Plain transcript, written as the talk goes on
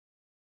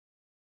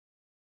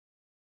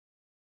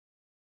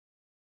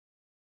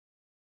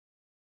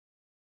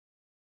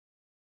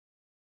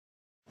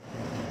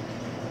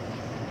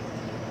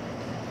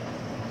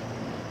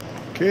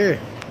Okay,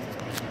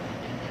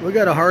 we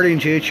got a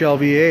Hardinge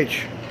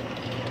HLV-H.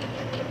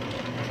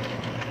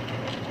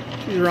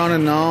 She's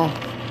running now.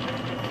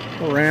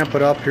 We'll ramp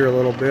it up here a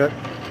little bit.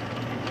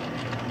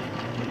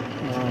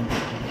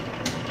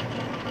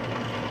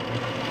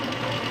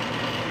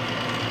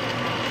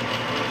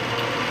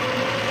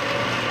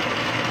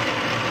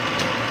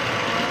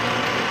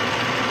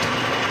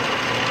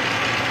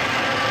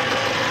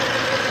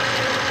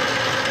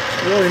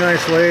 Really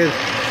nice lathe.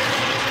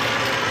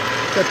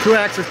 Got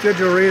 2-axis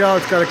digital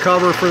readouts, got a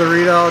cover for the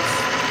readouts,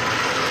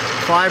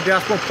 5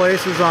 decimal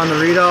places on the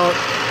readout.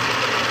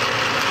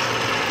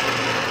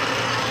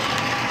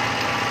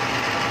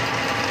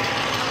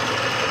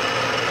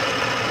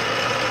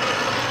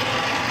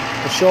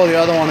 I'll show the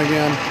other one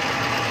again.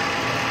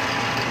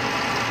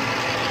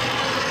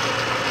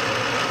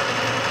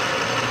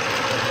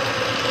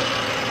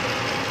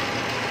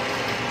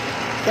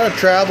 Got a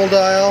travel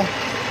dial,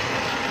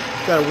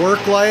 got a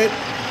work light.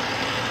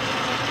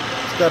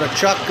 Got a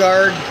chuck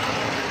guard.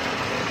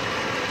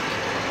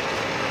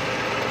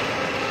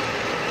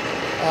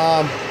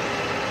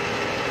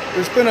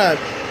 There's been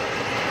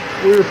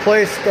we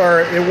replaced,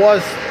 or it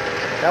was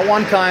at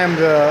one time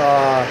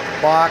the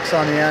box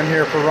on the end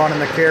here for running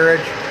the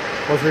carriage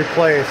was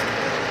replaced,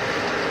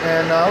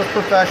 and it was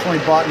professionally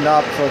buttoned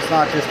up, so it's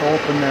not just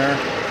open there.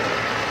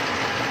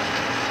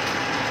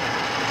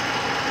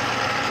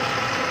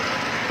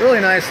 Really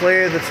nice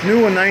lathe. It's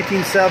new in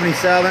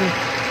 1977.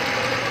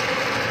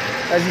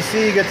 As you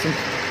see, you get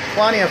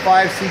plenty of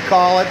 5C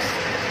collets,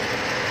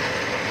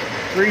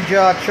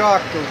 3-jaw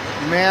chuck, the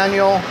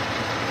manual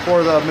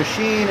for the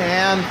machine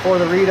and for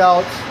the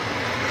readouts.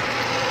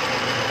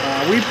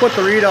 We put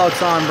the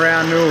readouts on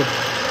brand new.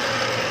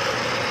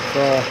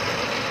 So,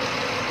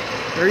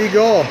 there you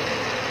go.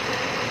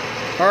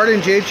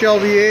 Hardinge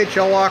HLV-H.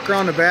 I'll walk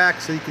around the back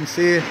so you can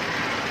see.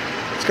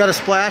 It's got a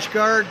splash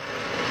guard,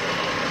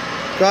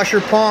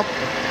 gusher pump.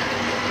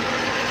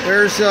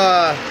 There's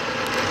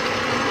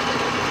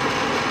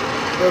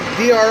the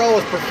DRO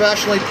is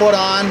professionally put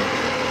on. You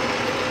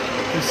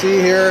can see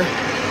here,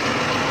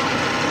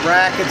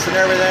 brackets and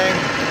everything.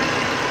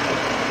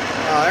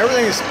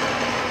 Everything's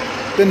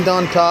been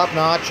done top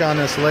notch on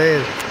this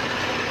lathe.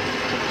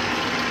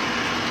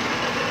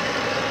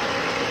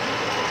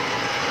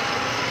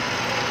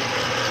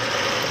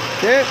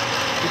 Okay,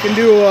 you can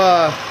do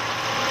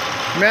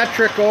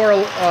metric or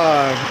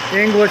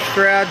English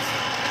threads.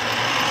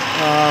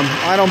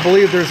 I don't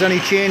believe there's any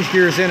change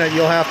gears in it.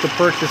 You'll have to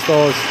purchase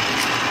those.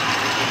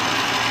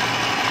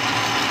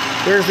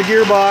 There's the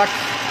gearbox,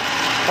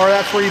 or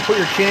that's where you put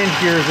your change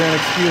gears in,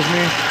 excuse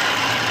me.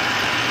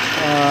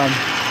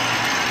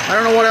 I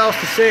don't know what else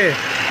to say.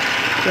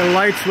 Got a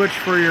light switch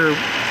for your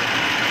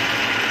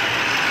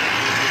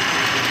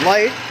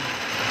light.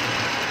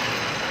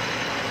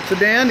 It's a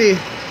dandy.